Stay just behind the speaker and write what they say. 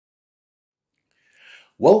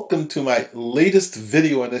Welcome to my latest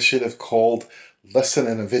video initiative called Lesson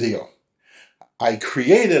in a Video. I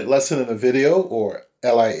created Lesson in a Video, or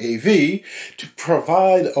LIAV, to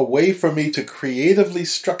provide a way for me to creatively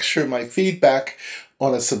structure my feedback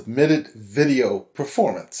on a submitted video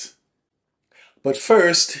performance. But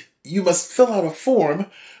first, you must fill out a form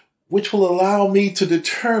which will allow me to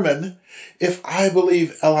determine if I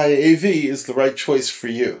believe LIAV is the right choice for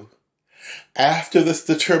you. After this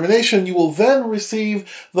determination, you will then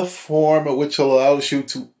receive the form which allows you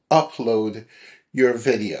to upload your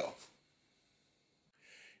video.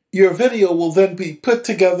 Your video will then be put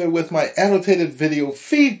together with my annotated video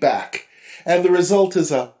feedback, and the result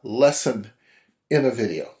is a lesson in a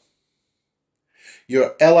video.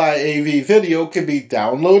 Your LIAV video can be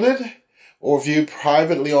downloaded or viewed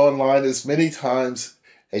privately online as many times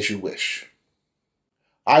as you wish.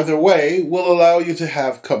 Either way will allow you to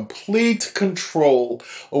have complete control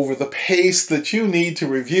over the pace that you need to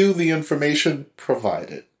review the information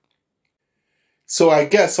provided. So I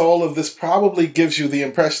guess all of this probably gives you the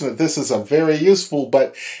impression that this is a very useful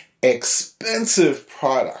but expensive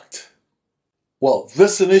product. Well,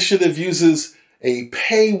 this initiative uses a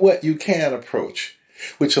pay-what-you-can approach,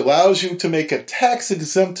 which allows you to make a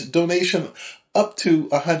tax-exempt donation up to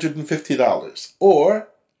 $150, or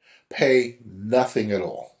pay nothing at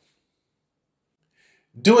all.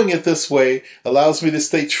 Doing it this way allows me to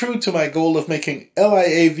stay true to my goal of making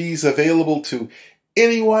LIAVs available to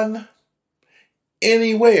anyone,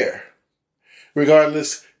 anywhere,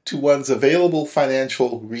 regardless to one's available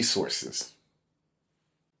financial resources.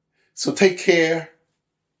 So take care,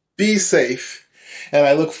 be safe, and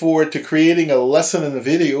I look forward to creating a lesson in a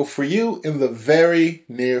video for you in the very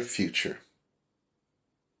near future.